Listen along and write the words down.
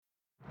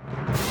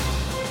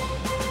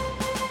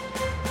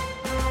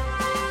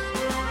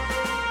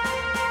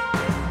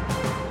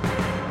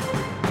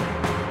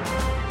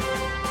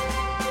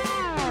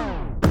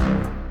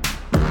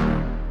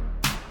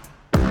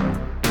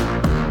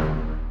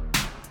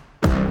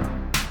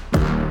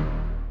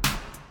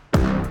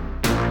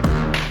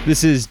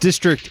This is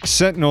District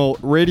Sentinel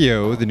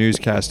Radio, the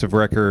newscast of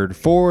record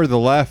for the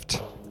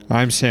left.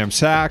 I'm Sam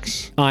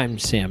Sachs. I'm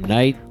Sam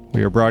Knight.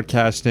 We are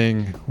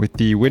broadcasting with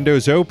the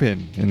windows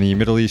open in the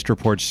Middle East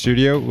Report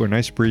studio. Ooh, a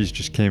nice breeze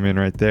just came in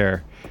right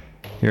there.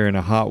 Here in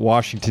a hot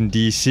Washington,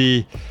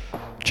 D.C.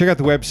 Check out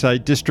the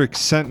website,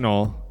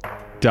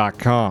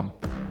 districtsentinel.com.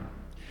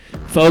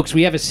 Folks,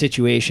 we have a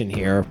situation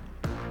here.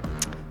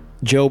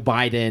 Joe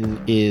Biden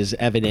is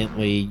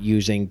evidently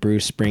using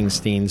Bruce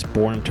Springsteen's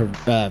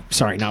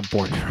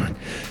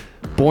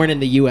Born in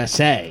the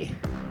USA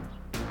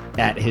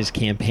at his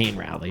campaign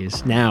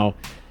rallies. Now,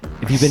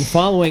 if you've been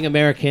following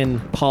American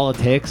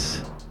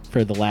politics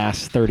for the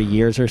last 30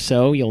 years or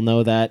so, you'll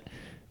know that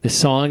the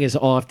song is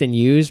often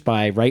used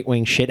by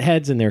right-wing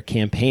shitheads in their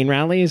campaign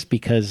rallies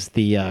because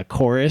the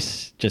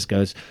chorus just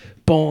goes,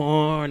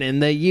 "Born in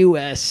the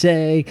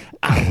USA,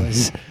 I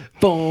was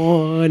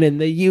born in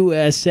the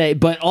USA."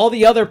 But all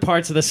the other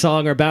parts of the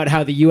song are about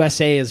how the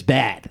USA is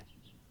bad.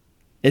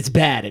 It's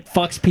bad. It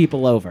fucks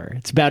people over.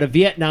 It's about a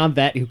Vietnam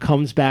vet who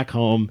comes back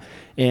home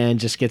and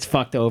just gets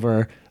fucked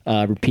over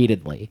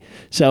repeatedly.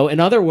 So, in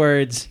other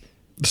words,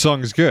 the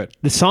song is good.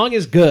 The song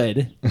is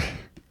good,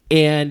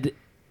 and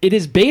it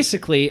is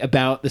basically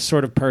about the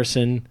sort of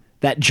person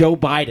that Joe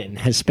Biden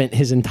has spent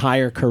his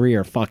entire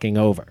career fucking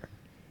over.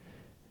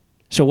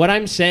 So what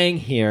I'm saying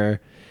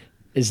here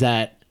is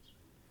that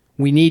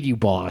we need you,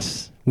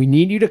 boss. We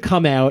need you to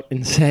come out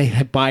and say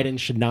that Biden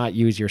should not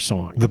use your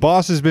song. The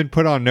boss has been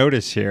put on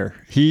notice here.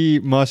 He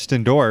must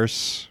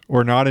endorse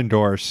or not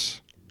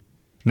endorse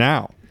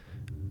now.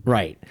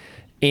 Right.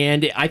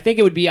 And I think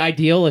it would be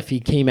ideal if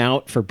he came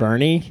out for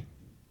Bernie.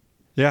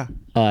 Yeah.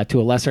 To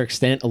a lesser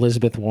extent,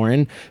 Elizabeth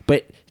Warren.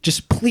 But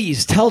just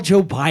please tell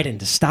Joe Biden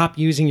to stop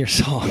using your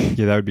song.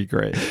 Yeah, that would be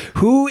great.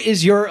 Who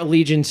is your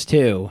allegiance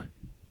to,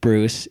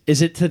 Bruce?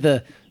 Is it to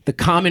the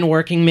common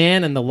working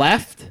man and the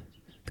left?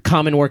 The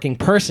common working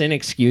person,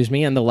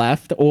 and the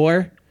left?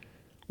 Or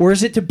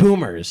is it to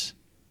boomers?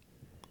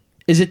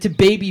 Is it to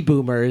baby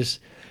boomers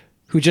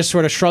who just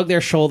sort of shrug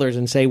their shoulders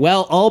and say,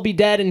 well, I'll be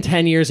dead in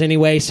 10 years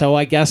anyway, so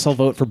I guess I'll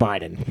vote for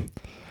Biden?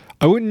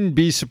 I wouldn't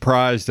be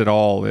surprised at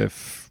all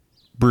if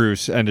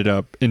Bruce ended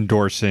up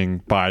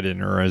endorsing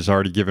Biden or has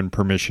already given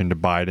permission to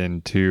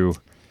Biden to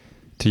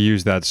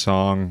use that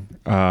song.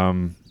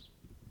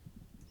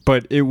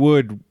 But it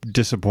would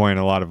disappoint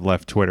a lot of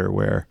left Twitter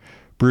where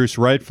Bruce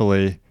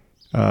rightfully,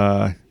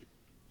 there's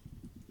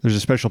a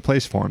special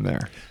place for him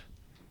there.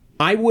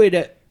 I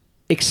would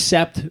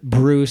accept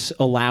Bruce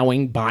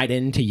allowing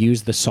Biden to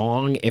use the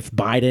song if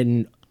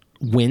Biden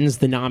wins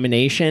the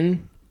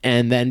nomination.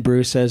 And then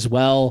Bruce says,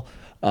 well,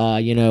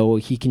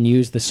 he can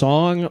use the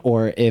song.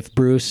 Or if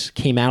Bruce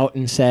came out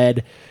and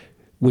said,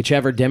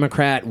 whichever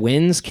Democrat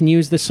wins can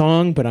use the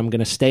song, but I'm going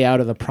to stay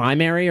out of the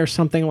primary or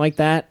something like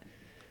that.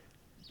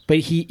 But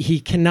he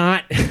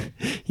cannot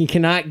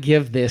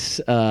give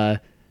this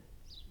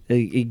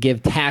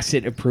give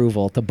tacit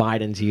approval to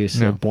Biden's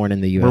use of Born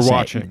in the USA. We're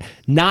watching.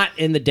 Not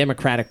in the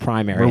Democratic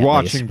primary. We're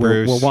watching,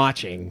 Bruce. We're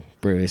watching,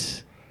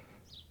 Bruce.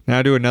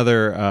 Now do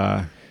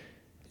another.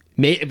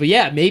 But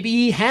yeah, maybe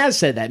he has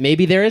said that.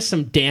 Maybe there is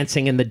some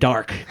dancing in the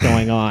dark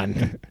going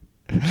on.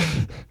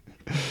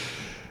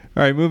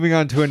 All right, moving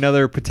on to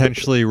another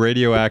potentially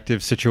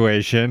radioactive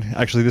situation.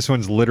 Actually, this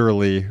one's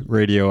literally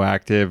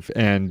radioactive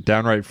and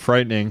downright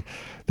frightening.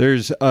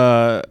 There's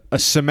a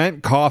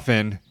cement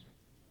coffin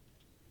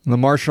in the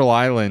Marshall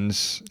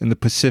Islands in the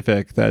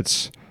Pacific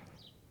that's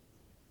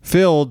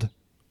filled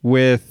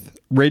with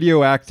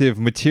radioactive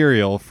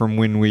material from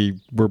when we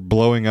were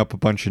blowing up a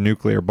bunch of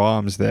nuclear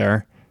bombs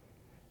there.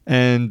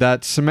 And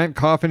that cement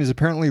coffin is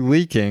apparently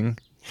leaking.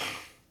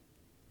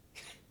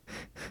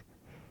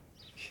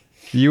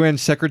 The UN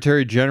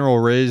Secretary General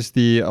raised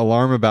the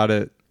alarm about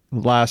it at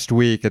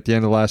the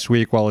end of last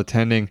week, while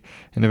attending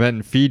an event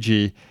in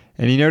Fiji.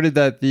 And he noted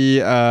that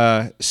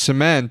the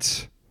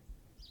cement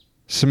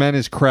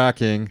is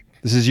cracking.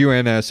 This is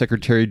UN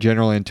Secretary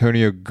General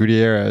Antonio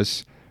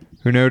Guterres,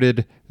 who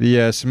noted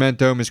the cement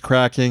dome is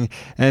cracking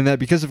and that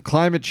because of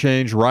climate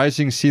change,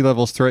 rising sea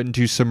levels threaten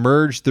to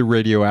submerge the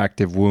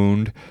radioactive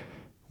wound,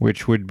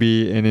 which would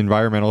be an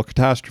environmental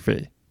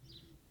catastrophe.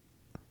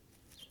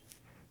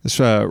 This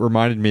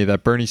reminded me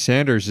that Bernie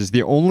Sanders is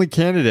the only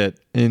candidate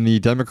in the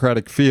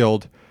Democratic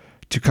field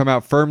to come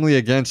out firmly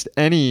against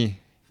any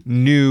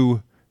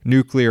new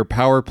nuclear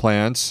power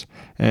plants.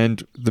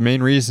 And the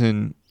main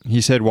reason he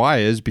said why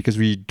is because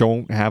we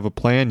don't have a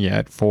plan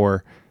yet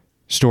for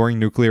storing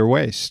nuclear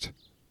waste.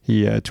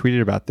 He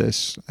tweeted about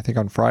this, I think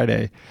on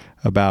Friday,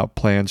 about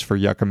plans for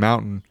Yucca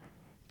Mountain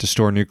to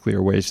store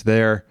nuclear waste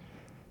there.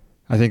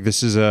 I think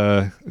this is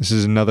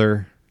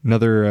another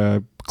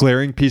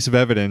glaring piece of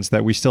evidence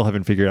that we still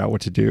haven't figured out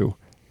what to do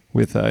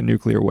with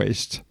nuclear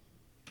waste,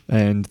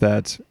 and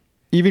that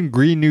even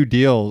Green New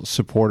Deal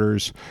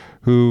supporters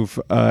who've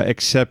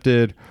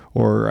accepted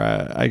or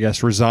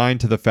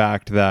resigned to the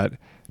fact that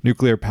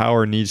nuclear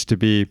power needs to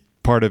be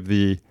part of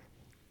the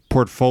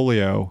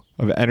portfolio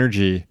of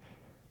energy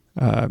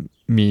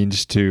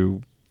means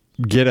to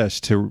get us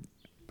to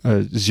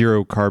a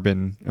zero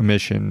carbon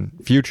emission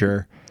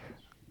future,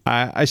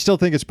 I still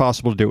think it's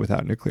possible to do it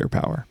without nuclear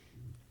power.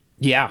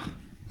 Yeah.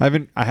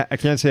 I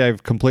can't say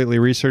I've completely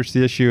researched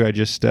the issue. I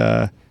just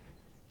the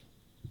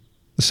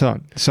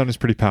sun is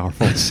pretty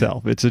powerful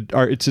itself. It's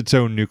its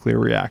own nuclear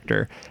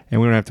reactor,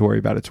 and we don't have to worry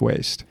about its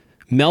waste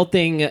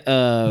melting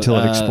until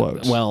it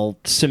explodes. Well,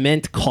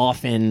 cement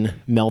coffin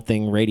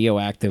melting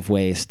radioactive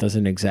waste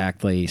doesn't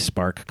exactly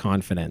spark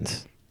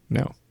confidence.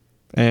 No.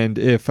 And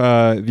if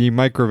the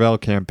Mike Gravel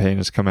campaign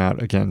has come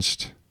out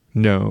against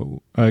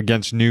new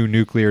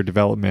nuclear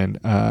development,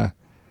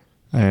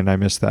 and I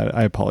missed that,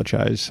 I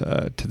apologize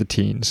to the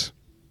teens.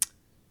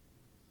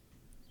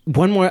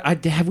 One more.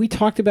 Have we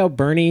talked about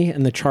Bernie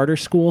and the charter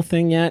school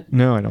thing yet?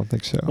 No, I don't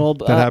think so. Well,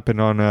 that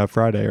happened on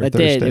Friday or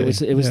Thursday. It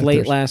did. It was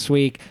late last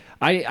week.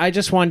 I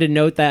just wanted to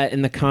note that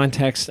in the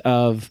context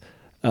of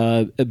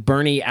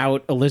Bernie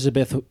out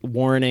Elizabeth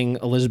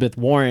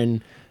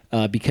Warren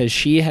because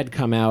she had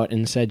come out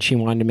and said she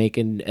wanted to make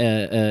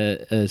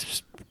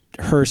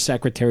her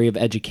Secretary of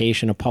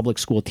Education a public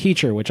school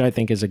teacher, which I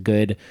think is a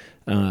good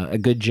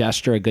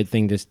gesture, a good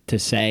thing to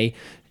say.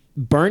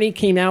 Bernie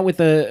came out with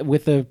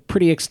a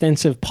pretty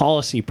extensive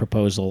policy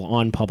proposal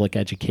on public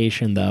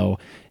education, though,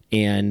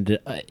 and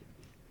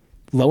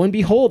lo and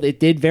behold, it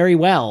did very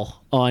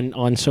well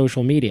on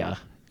social media,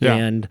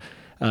 and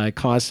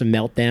caused some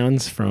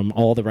meltdowns from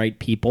all the right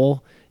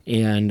people,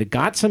 and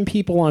got some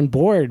people on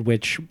board,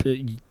 which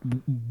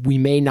we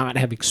may not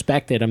have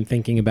expected. I'm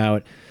thinking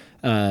about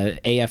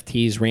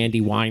AFT's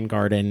Randi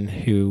Weingarten,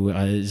 who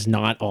is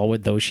not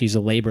though she's a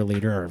labor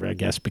leader, or I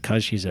guess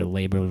because she's a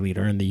labor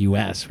leader in the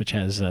U.S., which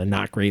has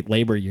not great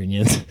labor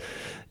unions.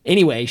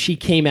 Anyway, she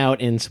came out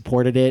and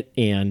supported it,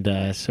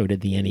 and so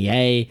did the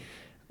NEA,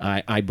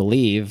 I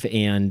believe,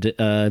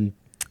 and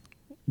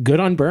good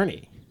on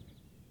Bernie.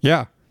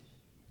 Yeah.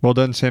 Well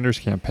done, Sanders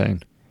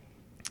campaign.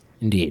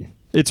 Indeed.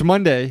 It's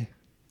Monday,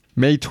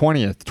 May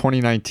 20th,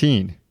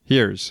 2019.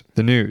 Here's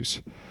the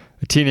news.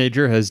 A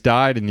teenager has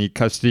died in the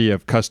custody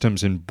of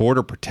Customs and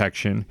Border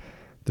Protection.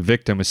 The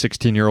victim, a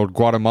 16-year-old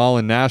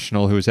Guatemalan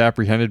national who was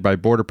apprehended by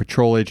Border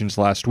Patrol agents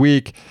last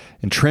week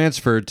and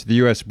transferred to the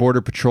U.S.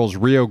 Border Patrol's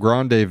Rio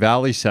Grande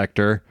Valley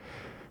sector,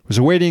 was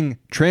awaiting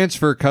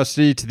transfer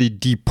custody to the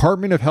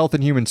Department of Health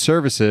and Human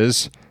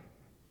Services,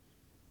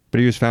 but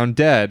he was found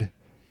dead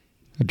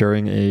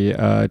during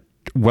a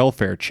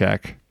welfare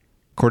check,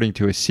 according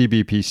to a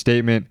CBP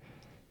statement.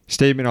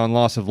 Statement on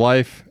loss of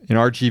life in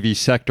RGV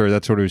sector.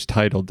 That's what it was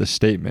titled, the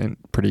statement.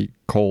 Pretty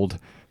cold.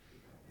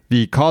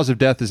 The cause of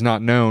death is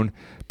not known,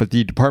 but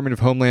the Department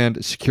of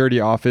Homeland Security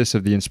Office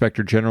of the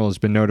Inspector General has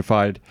been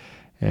notified,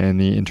 and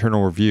the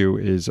internal review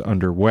is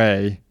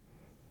underway.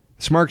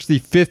 This marks the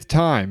 5th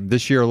time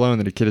this year alone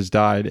that a kid has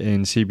died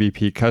in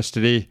CBP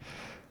custody.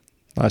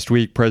 Last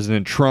week,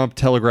 President Trump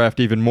telegraphed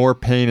even more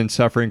pain and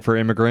suffering for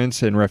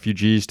immigrants and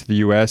refugees to the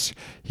U.S.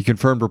 He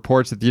confirmed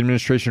reports that the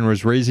administration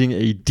was raising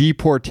a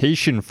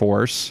deportation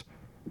force.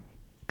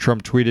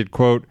 Trump tweeted,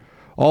 quote,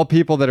 "All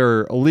people that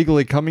are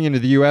illegally coming into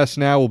the U.S.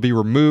 now will be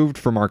removed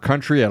from our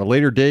country at a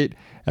later date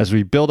as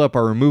we build up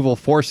our removal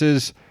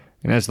forces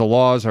and as the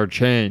laws are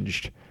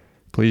changed.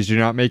 Please do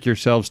not make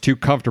yourselves too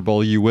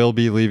comfortable. You will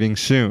be leaving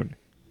soon."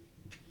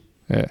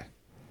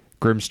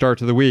 Grim start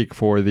to the week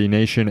for the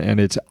nation and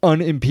its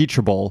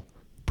unimpeachable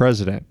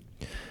president.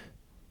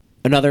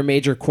 Another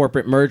major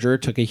corporate merger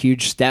took a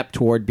huge step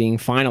toward being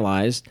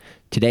finalized.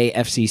 Today,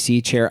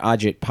 FCC Chair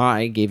Ajit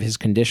Pai gave his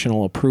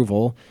conditional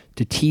approval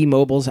to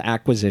T-Mobile's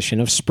acquisition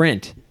of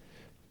Sprint.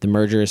 The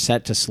merger is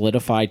set to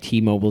solidify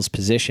T-Mobile's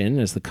position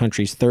as the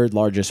country's third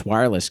largest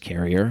wireless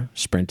carrier.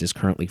 Sprint is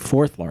currently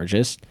fourth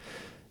largest.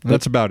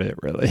 That's about it,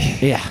 really.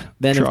 Yeah.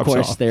 Then, of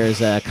course,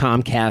 there's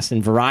Comcast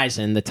and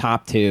Verizon, the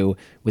top two,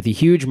 with a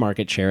huge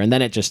market share, and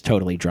then it just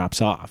totally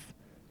drops off.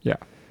 Yeah.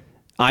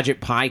 Ajit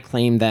Pai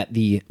claimed that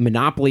the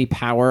monopoly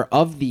power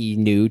of the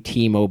new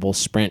T-Mobile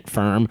Sprint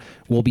firm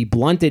will be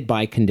blunted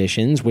by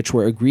conditions which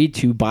were agreed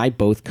to by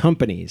both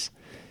companies.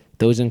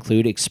 Those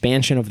include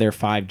expansion of their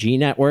 5G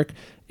network,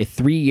 a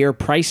 3-year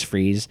price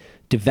freeze,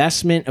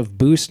 divestment of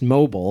Boost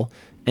Mobile,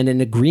 and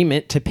an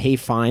agreement to pay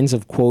fines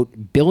of,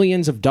 quote,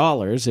 billions of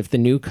dollars if the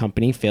new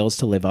company fails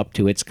to live up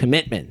to its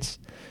commitments.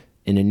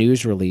 In a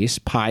news release,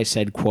 Pai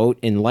said, quote,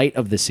 "In light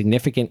of the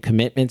significant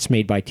commitments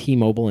made by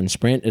T-Mobile and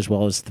Sprint, as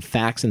well as the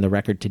facts in the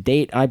record to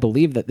date, I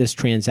believe that this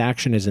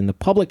transaction is in the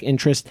public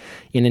interest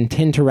and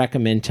intend to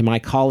recommend to my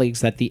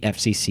colleagues that the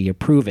FCC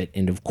approve it,"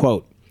 end of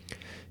quote.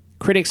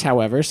 Critics,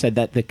 however, said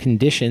that the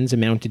conditions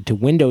amounted to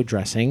window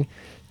dressing.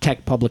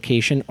 Tech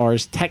publication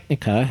Ars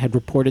Technica had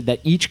reported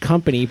that each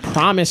company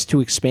promised to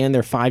expand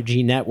their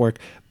 5G network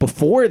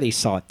before they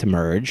sought to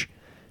merge.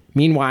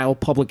 Meanwhile,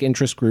 public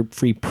interest group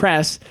Free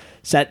Press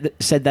said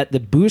that the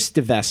Boost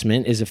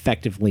divestment is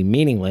effectively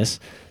meaningless.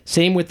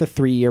 Same with the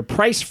 3-year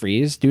price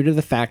freeze due to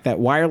the fact that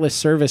wireless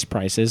service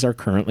prices are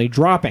currently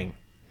dropping.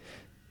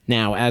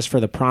 Now, as for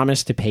the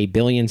promise to pay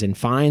billions in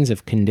fines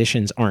if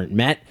conditions aren't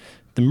met,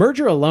 the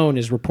merger alone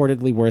is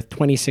reportedly worth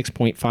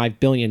 $26.5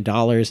 billion,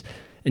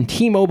 and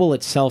T-Mobile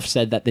itself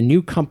said that the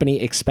new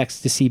company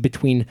expects to see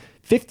between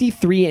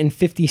 $53 and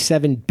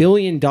 $57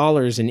 billion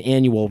in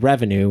annual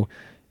revenue,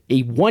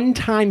 A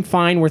one-time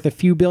fine worth a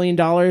few $1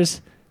 billion,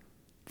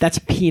 that's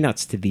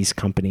peanuts to these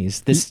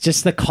companies. This is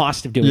just the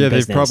cost of doing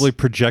business. They've probably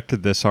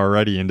projected this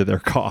already into their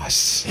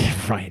costs.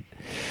 Right.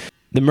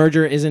 The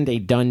merger isn't a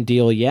done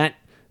deal yet.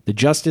 The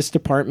Justice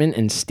Department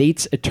and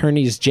states'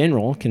 attorneys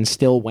general can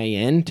still weigh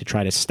in to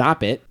try to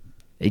stop it.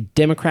 A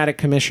Democratic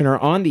commissioner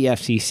on the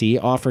FCC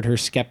offered her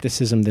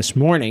skepticism this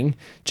morning.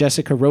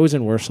 Jessica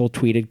Rosenworcel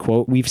tweeted,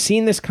 quote, "We've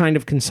seen this kind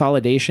of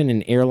consolidation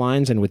in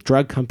airlines and with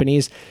drug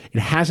companies. It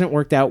hasn't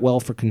worked out well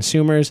for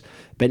consumers,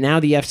 but now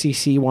the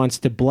FCC wants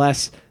to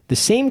bless the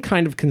same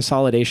kind of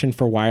consolidation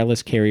for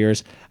wireless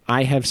carriers.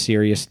 I have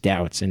serious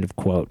doubts," end of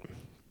quote.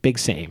 Big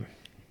same.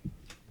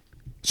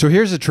 So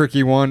here's a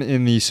tricky one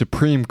in the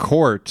Supreme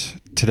Court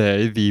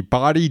today. The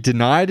body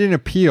denied an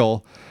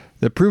appeal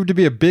that proved to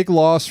be a big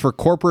loss for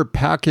corporate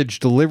package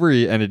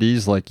delivery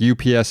entities like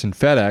UPS and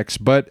FedEx,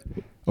 but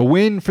a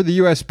win for the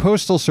U.S.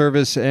 Postal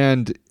Service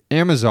and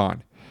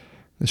Amazon.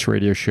 This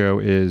radio show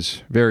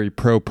is very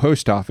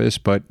pro-post office,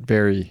 but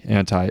very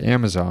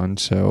anti-Amazon,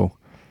 so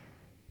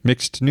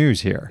mixed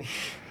news here.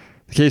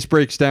 The case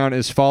breaks down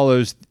as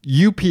follows.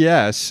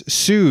 UPS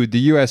sued the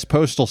U.S.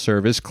 Postal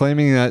Service,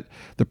 claiming that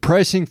the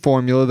pricing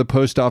formula the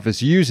post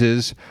office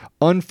uses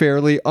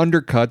unfairly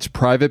undercuts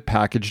private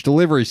package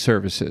delivery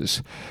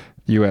services.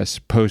 The U.S.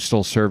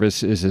 Postal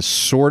Service is a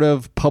sort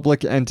of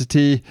public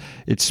entity.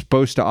 It's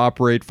supposed to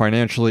operate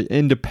financially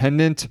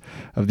independent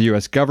of the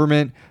U.S.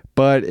 government,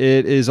 but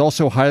it is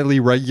also highly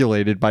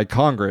regulated by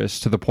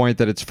Congress to the point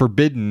that it's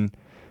forbidden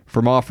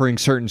from offering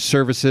certain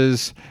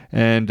services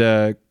and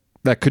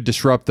that could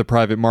disrupt the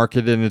private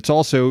market. And it's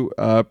also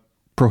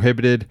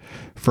prohibited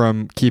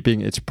from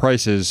keeping its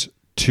prices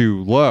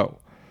too low.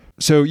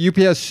 So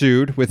UPS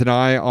sued with an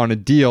eye on a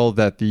deal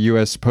that the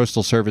U.S.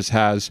 Postal Service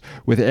has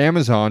with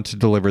Amazon to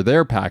deliver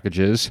their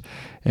packages.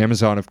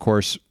 Amazon, of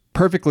course,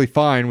 perfectly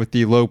fine with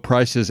the low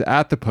prices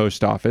at the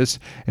post office.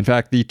 In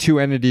fact, the two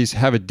entities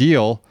have a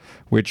deal,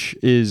 which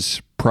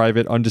is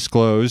private,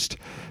 undisclosed,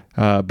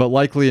 but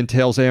likely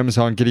entails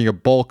Amazon getting a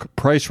bulk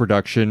price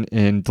reduction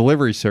in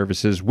delivery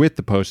services with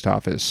the post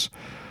office.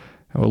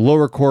 A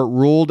lower court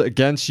ruled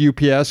against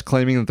UPS,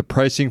 claiming that the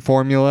pricing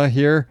formula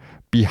here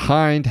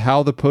behind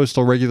how the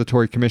Postal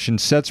Regulatory Commission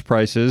sets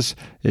prices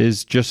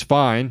is just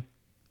fine.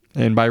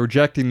 And by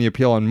rejecting the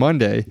appeal on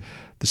Monday,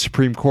 the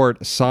Supreme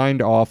Court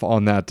signed off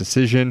on that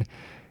decision.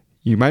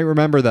 You might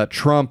remember that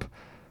Trump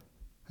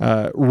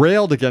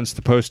railed against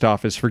the post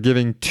office for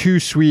giving too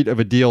sweet of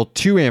a deal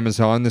to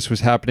Amazon. This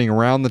was happening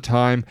around the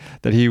time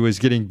that he was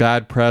getting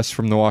bad press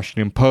from the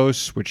Washington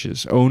Post, which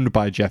is owned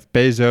by Jeff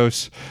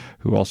Bezos,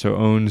 who also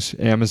owns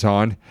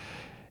Amazon.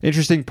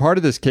 Interesting part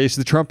of this case,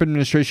 the Trump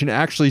administration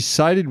actually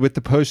sided with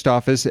the post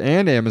office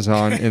and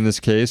Amazon in this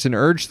case and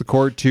urged the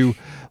court to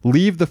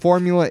leave the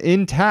formula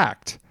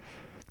intact.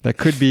 That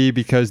could be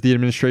because the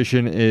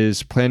administration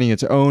is planning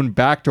its own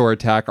backdoor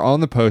attack on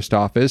the post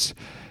office.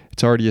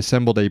 It's already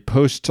assembled a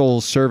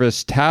Postal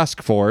Service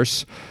task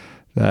force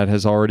that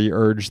has already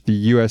urged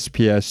the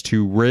USPS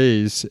to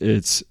raise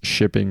its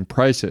shipping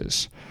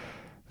prices.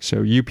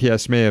 So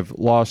UPS may have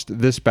lost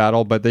this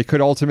battle, but they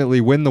could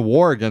ultimately win the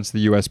war against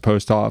the U.S.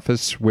 Post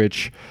Office,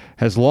 which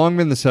has long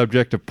been the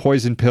subject of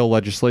poison pill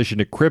legislation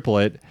to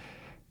cripple it.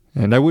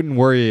 And I wouldn't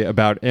worry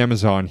about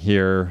Amazon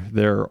here.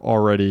 They're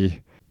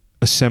already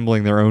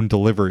assembling their own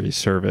delivery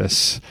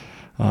service.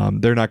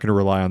 They're not going to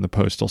rely on the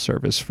Postal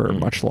Service for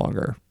much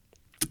longer.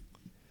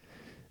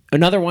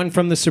 Another one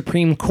from the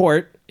Supreme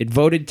Court. It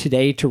voted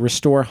today to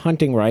restore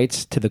hunting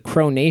rights to the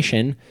Crow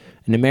Nation,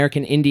 an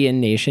American Indian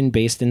nation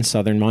based in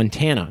southern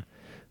Montana.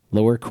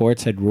 Lower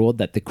courts had ruled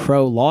that the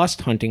Crow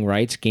lost hunting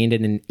rights gained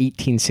in an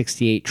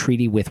 1868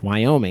 treaty with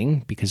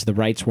Wyoming because the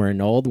rights were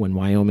annulled when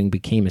Wyoming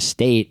became a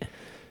state.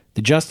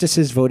 The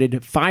justices voted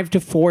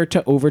 5-4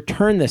 to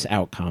overturn this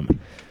outcome.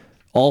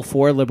 All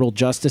four liberal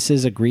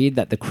justices agreed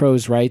that the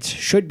Crow's rights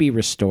should be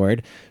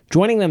restored.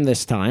 Joining them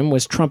this time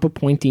was Trump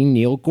appointee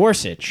Neil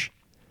Gorsuch.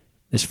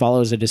 This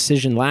follows a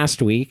decision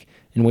last week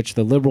in which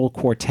the liberal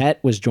quartet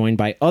was joined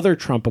by other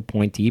Trump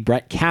appointee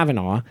Brett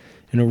Kavanaugh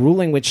in a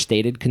ruling which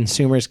stated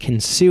consumers can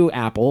sue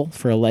Apple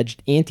for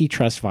alleged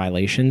antitrust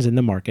violations in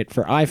the market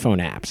for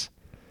iPhone apps.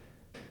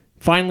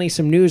 Finally,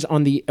 some news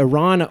on the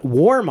Iran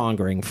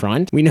warmongering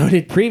front. We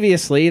noted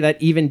previously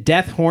that even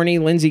death-horny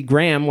Lindsey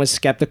Graham was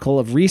skeptical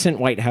of recent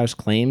White House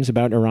claims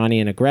about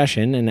Iranian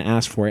aggression and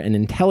asked for an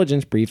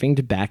intelligence briefing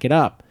to back it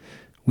up.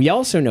 We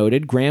also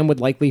noted Graham would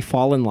likely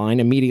fall in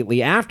line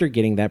immediately after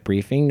getting that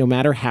briefing, no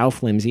matter how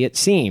flimsy it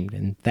seemed.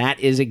 And that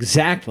is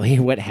exactly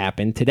what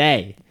happened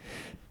today.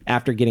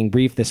 After getting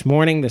briefed this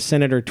morning, the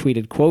senator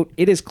tweeted, quote,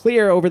 "It is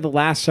clear over the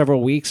last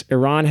several weeks,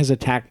 Iran has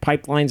attacked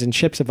pipelines and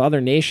ships of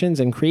other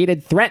nations and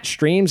created threat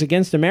streams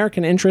against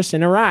American interests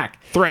in Iraq."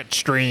 Threat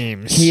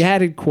streams. He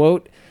added,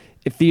 quote,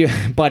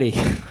 buddy,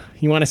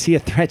 you want to see a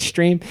threat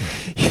stream?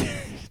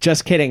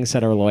 Just kidding,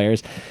 said our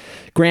lawyers.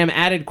 Graham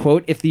added,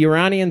 quote, "If the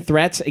Iranian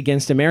threats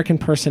against American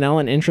personnel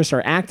and interests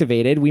are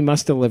activated, we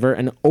must deliver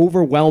an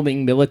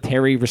overwhelming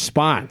military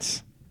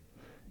response."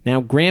 Now,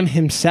 Graham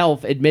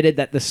himself admitted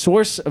that the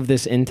source of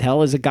this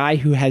intel is a guy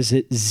who has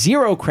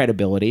zero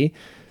credibility,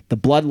 the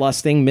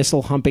bloodlusting,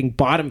 missile-humping,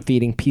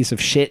 bottom-feeding piece of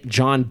shit,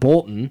 John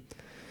Bolton.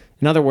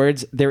 In other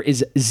words, there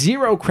is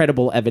zero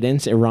credible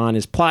evidence Iran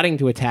is plotting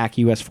to attack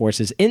U.S.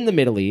 forces in the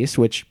Middle East,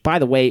 which, by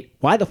the way,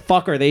 why the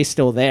fuck are they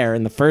still there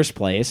in the first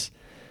place?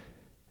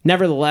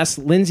 Nevertheless,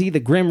 Lindsey the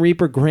Grim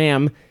Reaper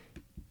Graham,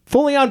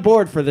 fully on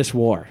board for this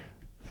war.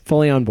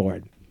 Fully on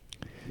board.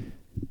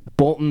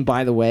 Bolton,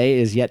 by the way,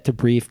 is yet to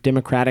brief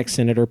Democratic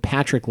Senator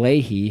Patrick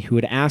Leahy, who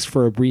had asked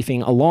for a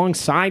briefing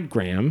alongside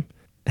Graham.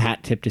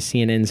 Hat tip to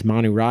CNN's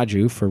Manu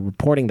Raju for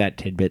reporting that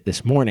tidbit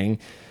this morning.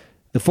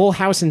 The full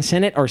House and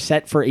Senate are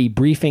set for a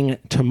briefing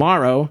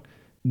tomorrow.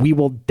 We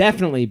will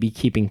definitely be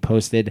keeping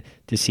posted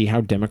to see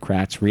how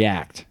Democrats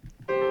react.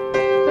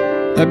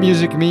 That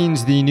music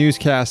means the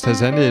newscast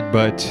has ended,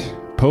 but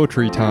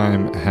poetry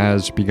time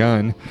has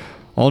begun.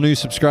 All new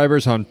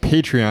subscribers on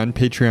Patreon,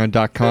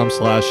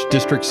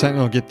 patreon.com/District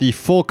Sentinel, get the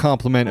full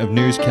complement of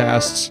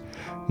newscasts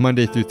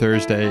Monday through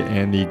Thursday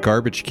and the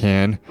garbage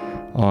can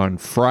on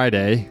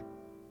Friday.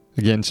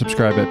 Again,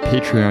 subscribe at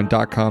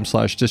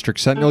patreon.com/District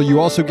Sentinel.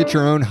 You also get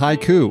your own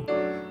haiku,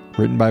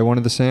 written by one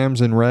of the Sams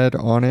and read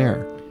on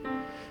air.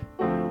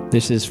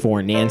 This is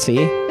for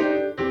Nancy.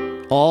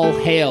 All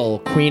hail,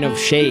 Queen of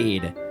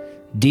Shade.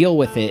 Deal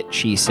with it,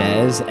 she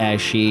says,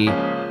 as she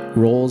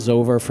rolls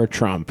over for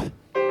Trump.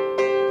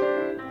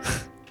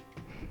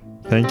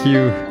 Thank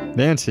you,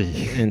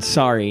 Nancy. And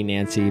sorry,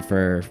 Nancy,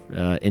 for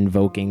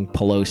invoking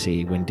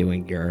Pelosi when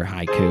doing your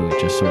haiku. It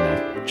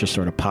just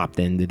sort of popped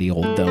into the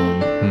old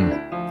dome.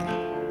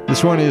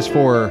 This one is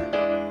for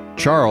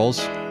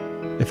Charles.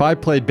 If I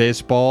played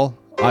baseball,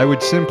 I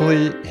would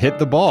simply hit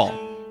the ball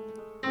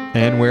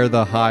and wear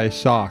the high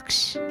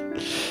socks.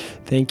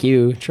 Thank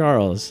you,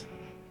 Charles.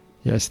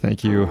 Yes,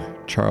 thank you,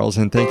 Charles.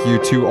 And thank you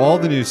to all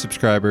the new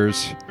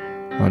subscribers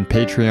on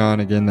Patreon.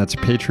 Again, that's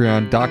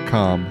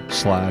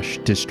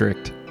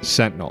patreon.com/District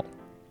Sentinel.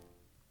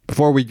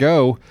 Before we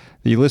go,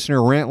 the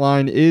listener rant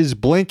line is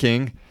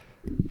blinking.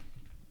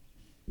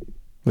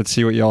 Let's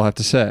see what y'all have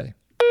to say.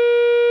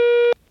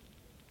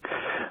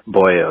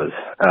 Boyos,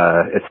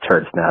 it's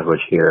Turd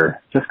Snadwich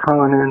here. Just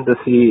calling in to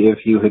see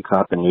if you had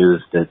caught the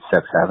news that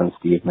Sex Having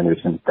Steve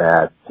Mnuchin's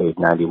dad paid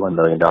 $91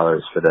 million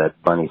for that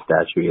bunny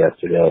statue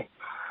yesterday.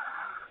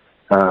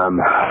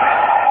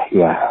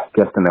 Yeah,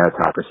 guess the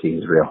meritocracy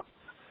is real.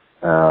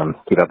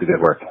 Keep up the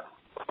good work.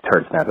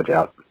 Turd Snadwich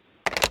out.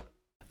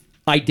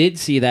 I did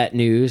see that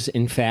news,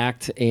 in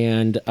fact,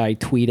 and I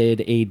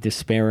tweeted a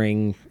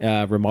despairing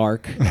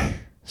remark.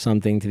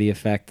 Something to the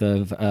effect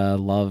of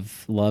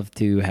love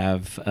to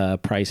have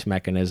price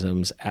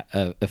mechanisms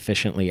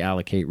efficiently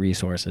allocate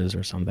resources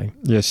or something.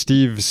 Yeah,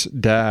 Steve's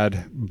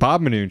dad,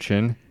 Bob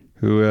Mnuchin,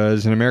 who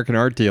is an American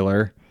art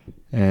dealer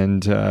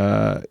and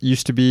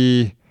used to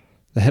be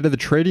the head of the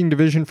trading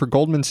division for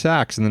Goldman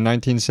Sachs in the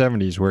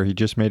 1970s, where he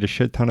just made a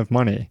shit ton of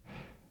money.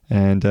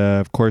 And,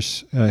 of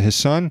course, his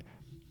son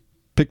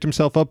picked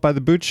himself up by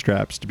the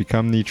bootstraps to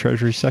become the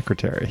Treasury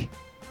Secretary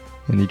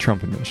in the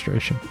Trump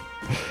administration.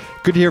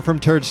 Good to hear from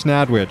Turd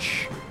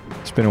Snadwich.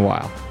 It's been a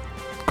while.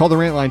 Call the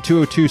rant line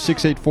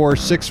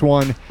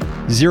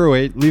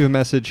 202-684-6108. Leave a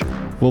message.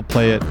 We'll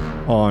play it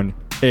on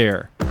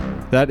air.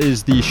 That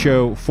is the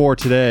show for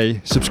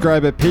today.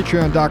 Subscribe at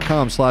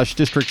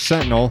patreon.com/District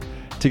Sentinel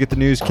to get the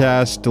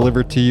newscast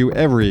delivered to you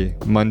every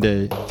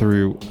Monday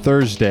through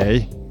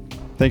Thursday.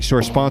 Thanks to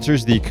our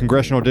sponsors, the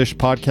Congressional Dish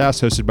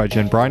podcast hosted by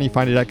Jen Briney.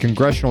 Find it at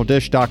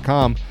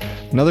congressionaldish.com.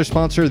 Another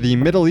sponsor, the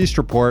Middle East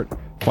Report.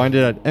 Find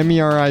it at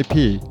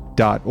merip.org.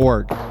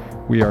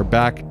 We are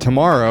back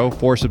tomorrow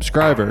for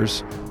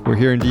subscribers. We're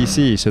here in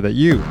D.C. so that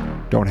you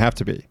don't have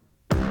to be.